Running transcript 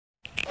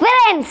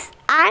Friends,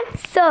 I'm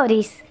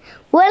Soris.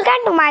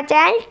 Welcome to my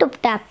channel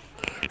Subtrac.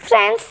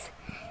 Friends,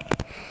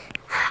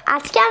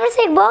 আজকে আমরা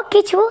শিখব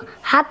কিছু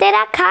হাতে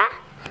রাখা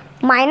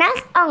মাইনাস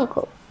অঙ্ক।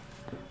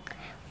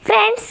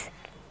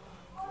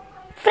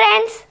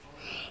 ফ্রেন্ডস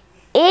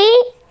এই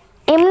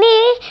এমনি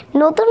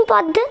নতুন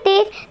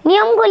পদ্ধতির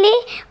নিয়মগুলি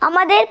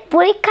আমাদের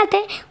পরীক্ষাতে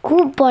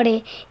খুব পড়ে,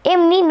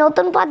 এমনি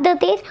নতুন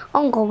পদ্ধতির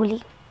অঙ্কগুলি।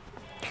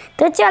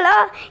 তো চলো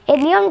এই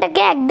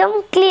নিয়মটাকে একদম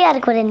ক্লিয়ার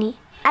করে নিই।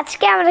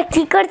 আজকে আমরা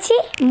কি করছি,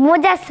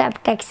 মজার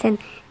সাবট্রাকশন,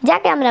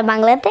 যাকে আমরা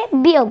বাংলাতে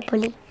বিয়োগ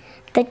বলি।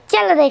 তো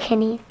চলো দেখে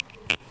নিই।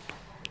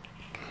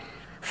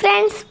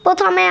 ফ্রেন্ডস,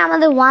 প্রথমে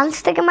আমাদের 1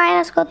 থেকে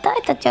মাইনাস করতে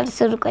হয়। তো চলো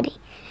শুরু করি।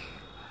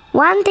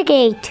 1 থেকে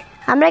 8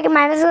 আমরা কি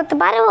মাইনাস করতে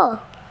পারবো?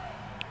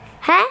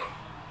 হ্যাঁ,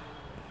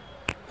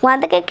 1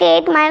 থেকে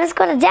 8 মাইনাস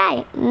করা যায়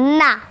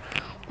না,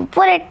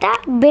 উপরেরটা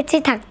বেঁচে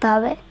থাকতে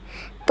হবে।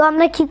 তো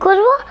আমরা কি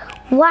করব,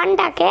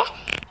 1টাকে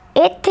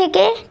 8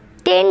 থেকে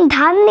 10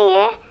 ধার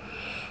নিয়ে,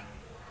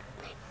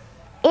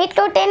 8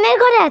 তো 10-এর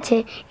ঘরে আছে,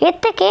 এর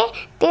থেকে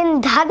 10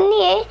 ধার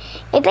নিয়ে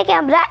এটাকে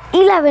আমরা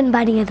 11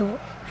 বানিয়ে দেবো।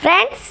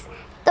 ফ্রেন্ডস,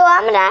 তো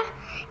আমরা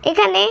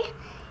এখানে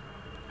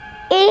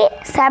এই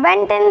 7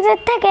 টেন্সের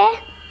থেকে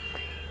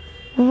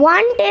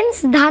 1 টেন্স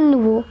ধার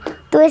নেব।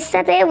 তো এর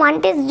সাথে 1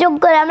 টেন্স যোগ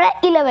করে আমরা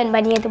 11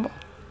 বানিয়ে দেবো।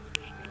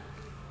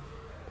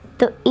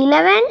 তো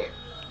 11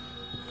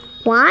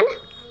 1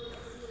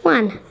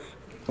 1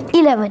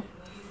 11।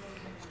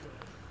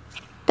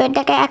 তো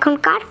এটাকে এখন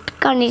কাট,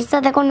 কারণ এর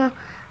সাথে কোনো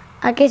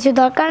আর কিছু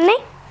দরকার নেই।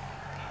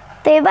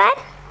 তো এবার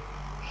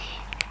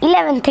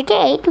 11 থেকে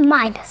 8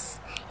 মাইনাস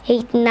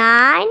 8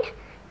 9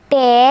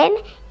 10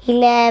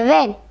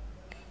 11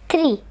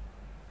 3।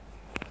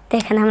 তো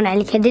এখানে আমরা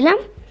লিখে দিলাম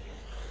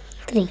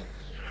 3।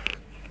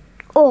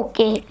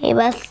 ওকে,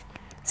 এবার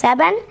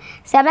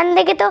 7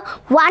 থেকে তো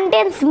 1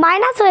 টেন্স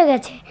মাইনাস হয়ে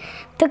গেছে।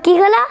 তো কী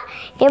হলো,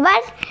 এবার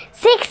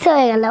 6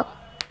 হয়ে গেল।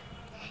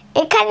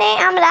 এখানে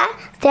আমরা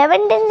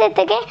 7 টেন্সের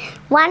থেকে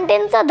 1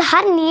 টেন্সও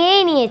ধার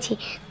নিয়েই নিয়েছি।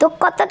 তো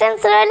কত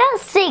টেন্স রইল?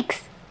 6।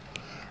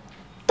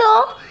 তো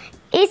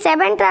এই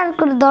 7টা আর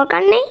কোনো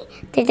দরকার নেই,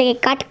 তো এটাকে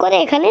কাট করে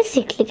এখানে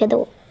 6 লিখে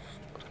দেবো।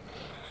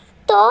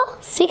 তো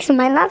 6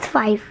 মাইনাস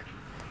 5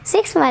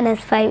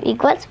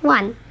 =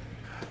 1।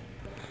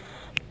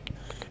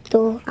 তো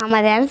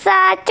আমাদের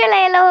অ্যান্সার চলে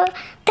এলো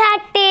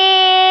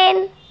 13।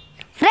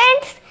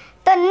 ফ্রেন্ডস,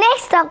 তো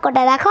নেক্সট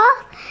অঙ্কটা দেখো,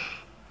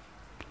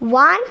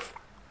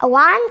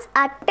 ওয়ান্স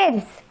আর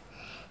টেন্স।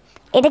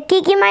 এটা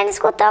কি মাইনাস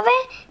করতে হবে?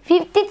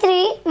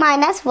 53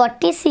 মাইনাস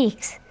 46।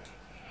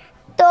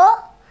 তো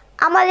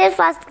আমাদের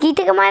ফার্স্ট কি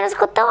থেকে মাইনাস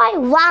করতে হয়?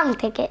 1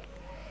 থেকে।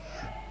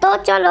 তো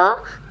চলো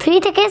 3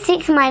 থেকে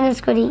 6 মাইনাস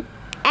করি।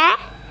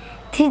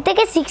 3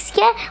 থেকে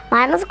 6কে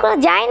মাইনাস করা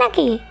যায়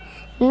নাকি?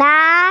 না,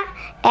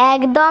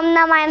 একদম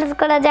না, মাইনাস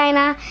করা যায়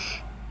না।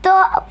 তো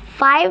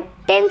 5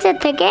 টেন্সের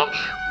থেকে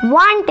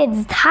 1 টেন্স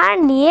ধার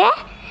নিয়ে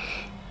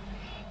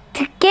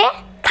থেকে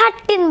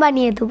 13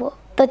 বানিয়ে দেবো।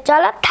 তো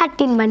চলো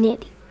 13 বানিয়ে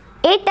দিই।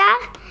 এটা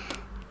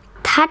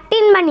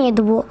 13 বানিয়ে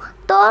দেবো।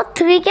 তো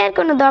 3কে আর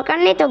কোনো দরকার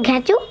নেই, তো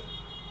ঘেঁচু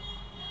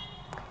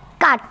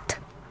কাট,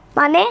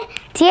 মানে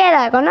চেয়ার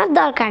আর কোনো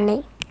দরকার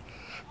নেই।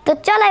 তো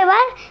চলো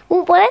এবার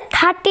উপরে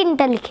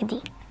 13টা লিখে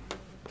দিই।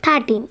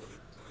 13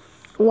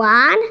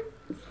 1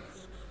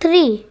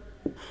 3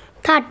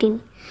 13।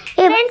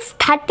 ফ্রেন্ডস,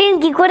 13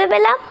 কী করে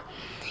পেলাম?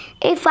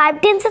 এই 5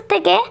 টেন্সের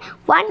থেকে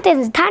 1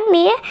 টেন্স ধার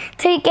নিয়ে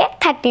 3কে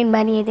 13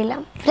 বানিয়ে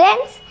দিলাম।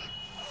 ফ্রেন্ডস,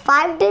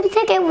 5 টেন্স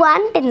থেকে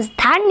 1 টেন্স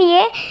ধার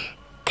নিয়ে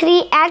 3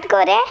 অ্যাড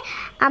করে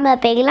আমরা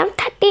পেয়ে গেলাম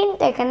 13।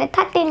 তো এখানে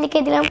 13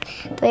 লিখে দিলাম।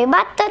 তো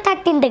এবার তো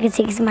 13 থেকে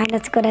 6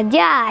 মাইনাস করা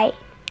যায়।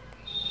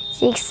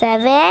 6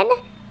 7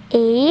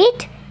 8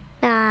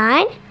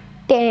 9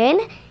 10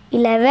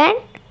 11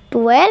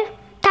 12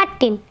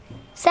 13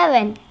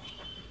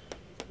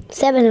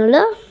 7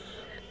 হলো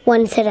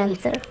 1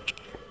 অ্যান্সার।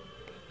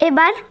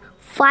 এবার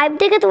 5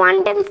 থেকে তো 1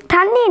 টেন্স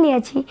ধার নিয়ে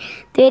নিয়েছি,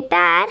 তো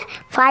এটা আর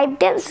 5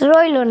 টেন্স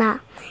রইল না,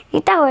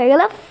 এটা হয়ে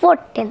গেল 4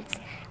 টেন্স।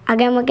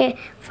 আগে আমাকে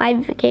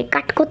 5কে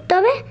কাট করতে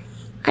হবে,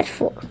 আর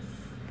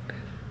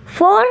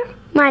 4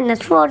 মাইনাস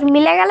 4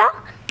 মিলে গেল,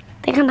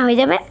 তো এখানে হয়ে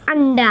যাবে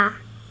আন্ডা।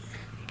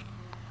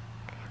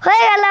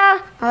 হয়ে গেল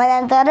আমাদের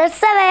অ্যান্সার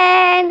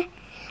 7।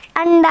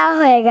 আন্ডা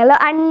হয়ে গেল,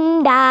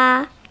 আন্ডা।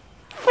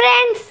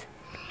 ফ্রেন্ডস,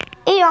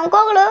 এই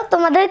অঙ্কগুলো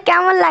তোমাদের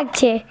কেমন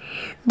লাগছে?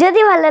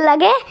 যদি ভালো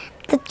লাগে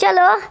তো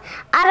চলো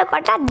আরও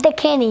কটা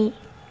দেখে নিই।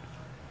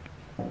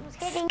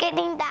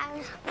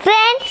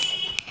 ফ্রেন্ডস,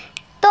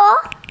 তো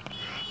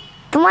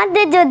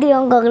তোমাদের যদি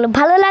অঙ্কগুলো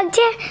ভালো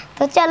লাগছে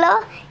তো চলো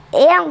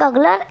এই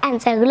অঙ্কগুলোর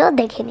অ্যান্সারগুলো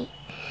দেখে নিই।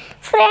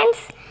 ফ্রেন্ডস,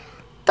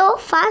 তো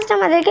ফার্স্ট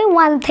আমাদেরকে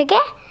 1 থেকে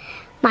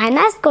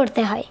মাইনাস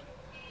করতে হয়।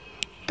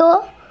 তো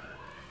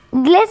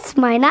লেটস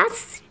মাইনাস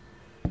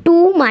 2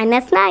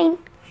 মাইনাস 9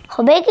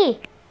 হবে কি?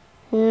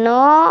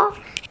 নো,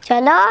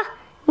 চলো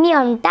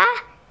নিয়মটা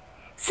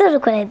শুরু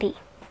করে দিই।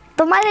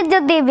 তোমাদের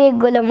যদি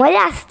বিয়োগগুলো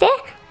মজা আসছে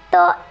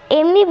তো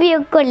এমনি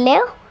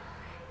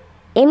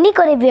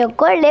করে বিয়োগ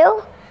করলেও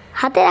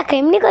হাতে রাখা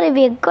এমনি করে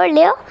বিয়োগ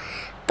করলেও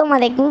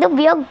তোমাদের কিন্তু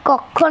বিয়োগ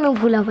কখনো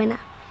ভুল হবে না।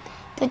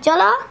 তো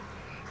চলো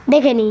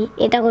দেখে নিই,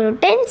 এটা হলো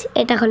টেন্স,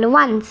 এটা হলো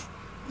once.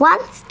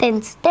 Once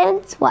tense,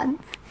 tense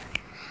once.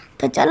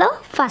 তো চলো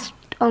ফার্স্ট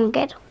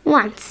অঙ্কের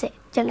ওয়ান্সে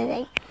চলে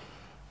যাই।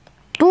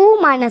 2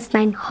 -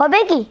 9 হবে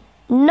কি?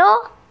 নো।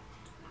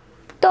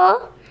 তো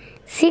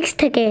 6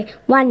 থেকে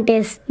 1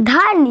 টেন্স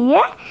ধার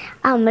নিয়ে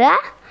আমরা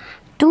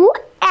 2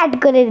 অ্যাড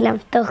করে দিলাম,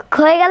 তো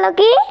হয়ে গেল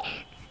কি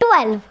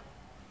 12।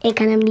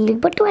 এখানে আমি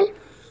লিখবো 12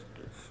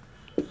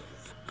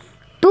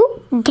 টু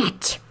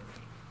গেট।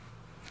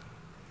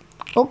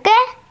 ওকে,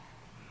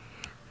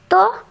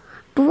 তো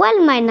 12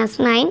 -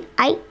 9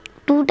 আই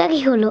 2টা কি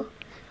হলো?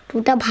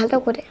 2টা ভালো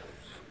করে,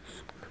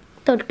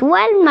 তো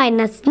 12 -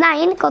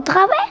 9 কত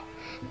হবে?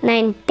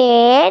 9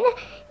 10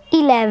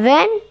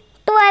 11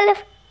 12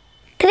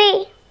 3।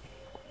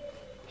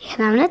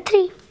 এখানে আমরা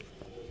 3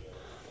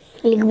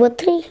 লিখবো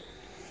 3।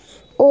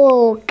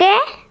 ওকে,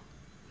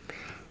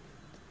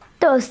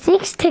 তো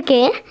 6 থেকে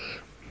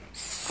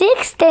 6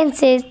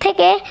 টেন্সেস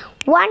থেকে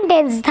 1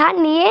 টেন্স ধার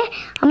নিয়ে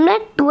আমরা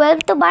 12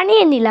 তো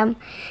বানিয়ে নিলাম,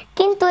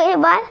 কিন্তু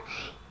এবার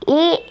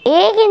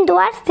এ কিন্তু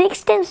আর 6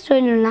 টেন্স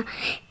রইল না,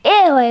 এ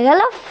হয়ে গেল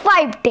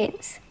 5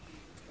 টেন্স।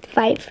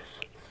 5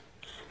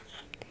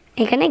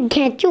 এখানে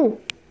ঘেঁচু।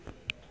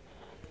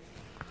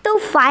 তো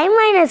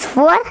 5 -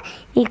 4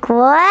 =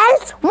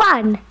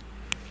 1।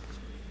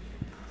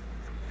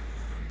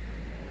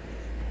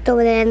 তো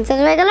ওদের অ্যান্সার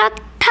হয়ে গেল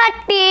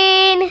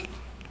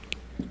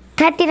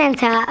 13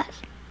 অ্যান্সার।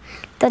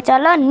 তো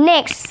চলো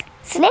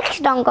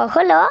নেক্সট অঙ্ক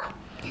হলো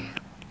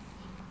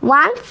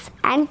ওয়ান্স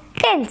অ্যান্ড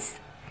টেন্স।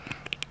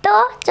 তো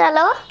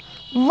চলো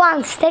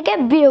ওয়ান্স থেকে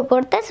বিয়োগ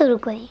করতে শুরু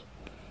করি।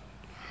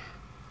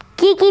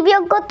 কি কি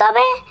বিয়োগ করতে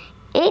হবে?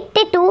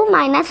 82 -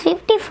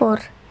 54।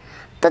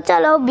 তো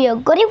চলো বিয়োগ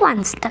করি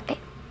ওয়ান্সটাকে।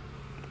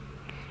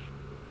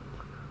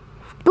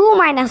 2 -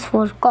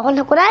 4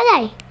 কখনো করা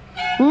যায়?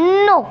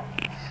 নো।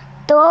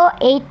 তো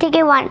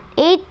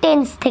 8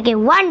 টেন্স থেকে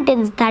 1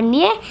 টেন্স ধার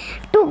নিয়ে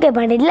 2কে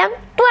বানিয়ে দিলাম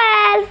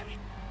 12,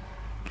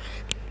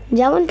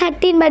 যেমন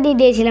 13 বানিয়ে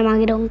দিয়েছিলাম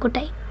আগের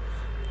অঙ্কটাই,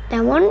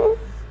 তেমন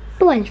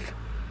 12।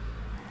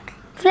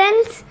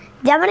 ফ্রেন্ডস,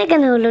 যেমন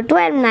এখানে হলো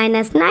 12 -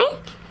 9,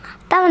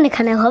 তেমন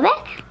এখানে হবে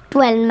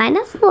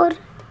 12 - 4।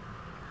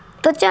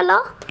 তো চলো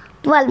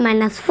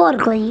 12 - 4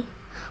 করি।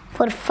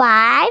 4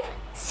 5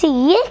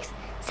 6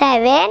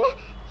 7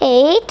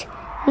 8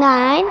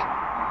 9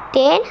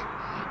 10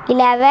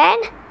 11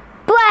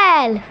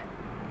 12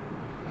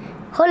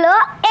 হলো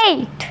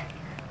 8।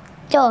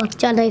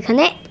 চলো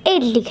এখানে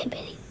 8 লিখে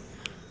ফেলি।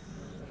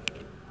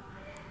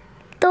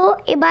 তো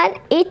এবার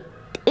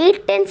 8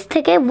 টেন্স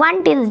থেকে 1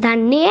 টেন্স ধার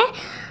নিয়ে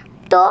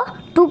তো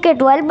 2কে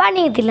 12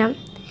 বানিয়ে দিলাম।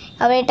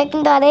 আবার এটা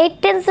কিন্তু আর 8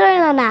 টেন্স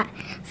রইল না,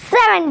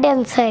 7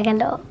 টেন্স হয়ে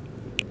গেল।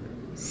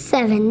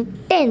 7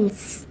 টেন্স।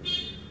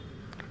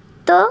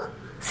 তো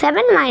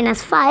 7 -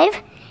 5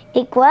 =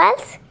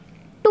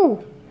 2।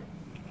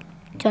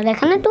 চলো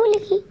এখানে 2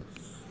 লিখি।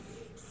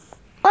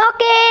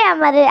 ওকে,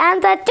 আমাদের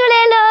আনসার চলে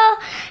এলো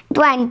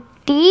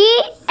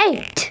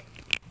 28।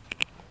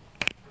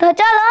 তো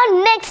চলো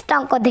নেক্সট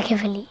অঙ্ক দেখে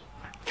ফেলি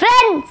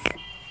ফ্রেন্ডস।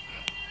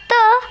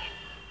 তো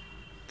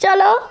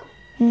চলো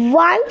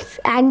ওয়ান্স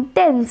অ্যান্ড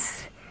টেন্স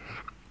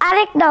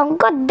আরেকটা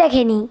অঙ্ক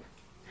দেখে নিই।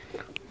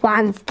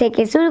 ওয়ান্স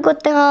থেকে শুরু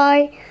করতে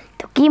হয়,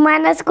 তো কি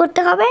মাইনাস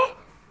করতে হবে?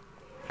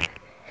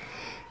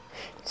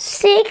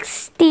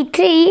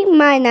 63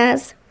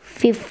 -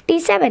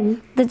 57।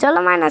 তো চলো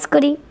মাইনাস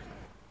করি।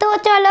 তো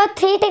চলো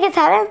 3 থেকে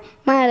 7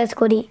 মাইনাস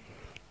করি।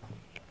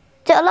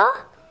 চলো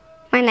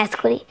মাইনাস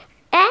করি।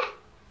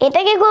 এটা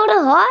কি করে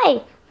হয়?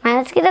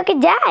 মাইনাস কি তো কি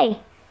যায়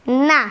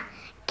না?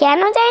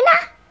 কেন যায় না?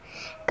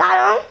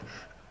 কারণ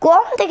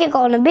কম থেকে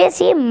কখনো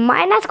বেশি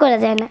মাইনাস করা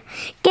যায় না,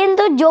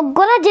 কিন্তু যোগ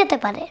করা যেতে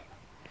পারে।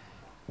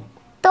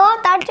 তো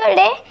তার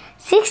জন্যে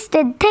 6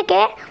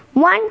 থেকে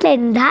 1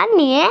 টেন ধার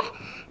নিয়ে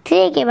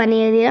 3কে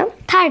বানিয়ে দিলাম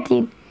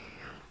 13।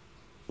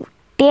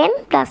 10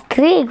 +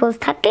 3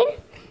 = 13।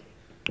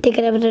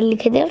 এখানে আমরা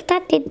লিখে দিলাম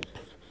 13।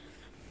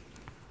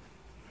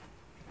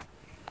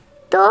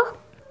 তো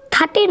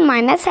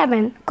 13 -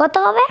 7 কত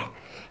হবে?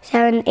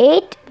 7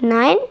 8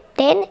 9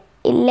 10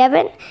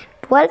 11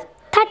 12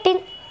 13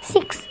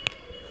 6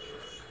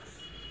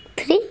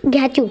 3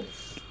 ঘেঁচু।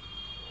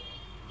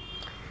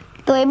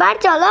 তো এবার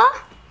চলো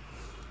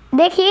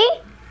দেখি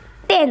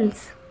টেন্স।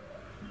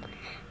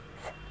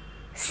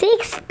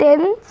 6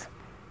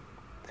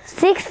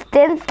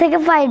 টেন্স থেকে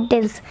 5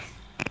 টেন্স।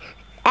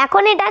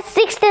 এখন এটা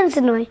 6 টেন্স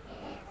নয়,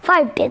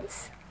 5 টেন্স।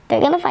 তো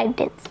এখানে 5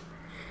 টেন্স।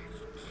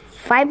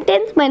 5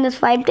 টেন্স -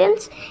 5 টেন্স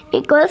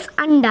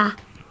 = আন্ডা।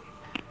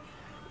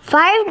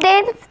 5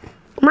 টেন্স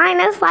 -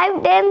 5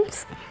 টেন্স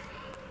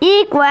 =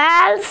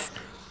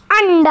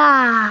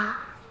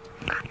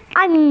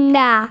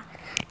 আন্ডা।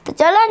 তো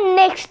চলো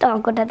নেক্সট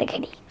অঙ্কটা দেখে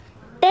নিই।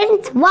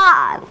 Tense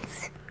once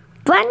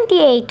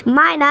 28 -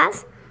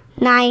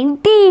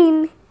 19।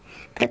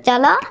 তো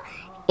চলো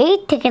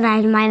 8 থেকে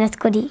 9 মাইনাস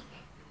করি।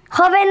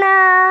 হবে না।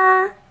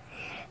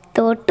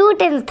 তো 2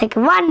 টেন্স থেকে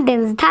 1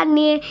 টেন্স ধার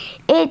নিয়ে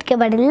 8কে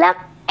বাড়িয়ে দিলাম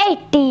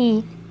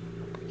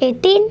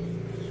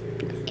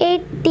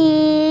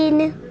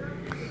 18।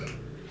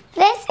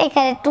 ফ্রেন্ডস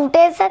এখানে 2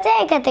 টেন্স আছে,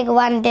 এখান থেকে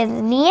 1 টেন্স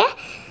নিয়ে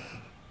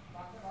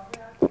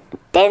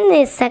 10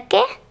 এর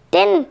সাথে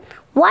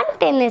 1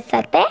 টেনের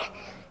সাথে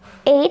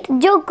 8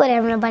 যোগ করে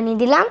আমরা বানিয়ে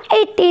দিলাম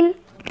 18।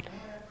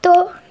 তো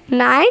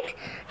 9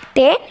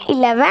 10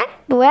 11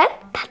 12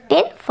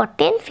 13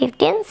 14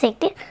 15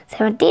 16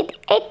 17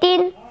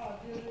 18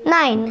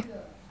 9।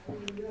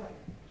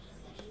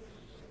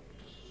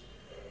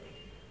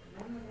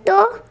 তো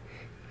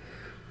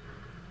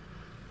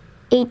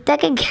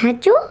এইটাকে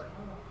ঘাঁচু,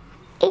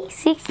 এই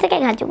 6 থেকে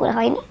ঘাঁচু করা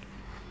হয়নি,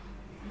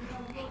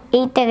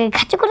 এইটাকে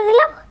ঘাঁচু করে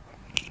দিলাম।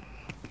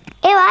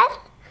 এবার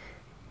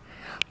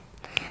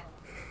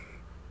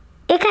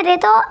এখানে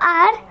তো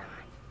আর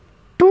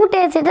 2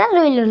 টেন্স এটা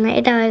রইল না,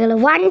 এটা হয়ে গেল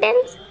 1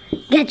 টেন্স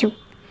ঘাঁচু।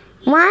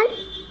 1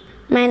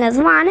 -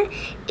 1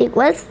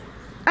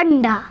 =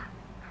 अंडा।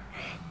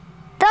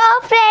 তো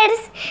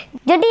ফ্রেন্ডস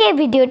যদি এই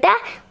ভিডিওটা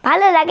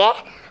ভালো লাগে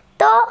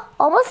তো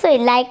অবশ্যই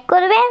লাইক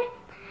করবেন,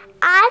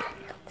 আর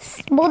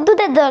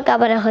বন্ধুদের দরকার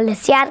হলে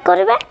শেয়ার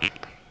করবেন,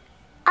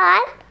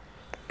 আর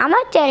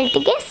আমার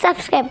চ্যানেলটিকে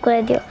সাবস্ক্রাইব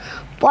করে দিও।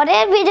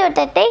 পরের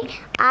ভিডিওটাতেই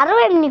আরও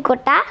এমনি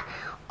কটা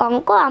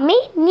অঙ্ক আমি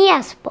নিয়ে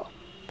আসবো।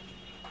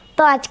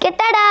 তো আজকে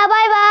টাটা,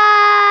 বাই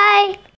বাই।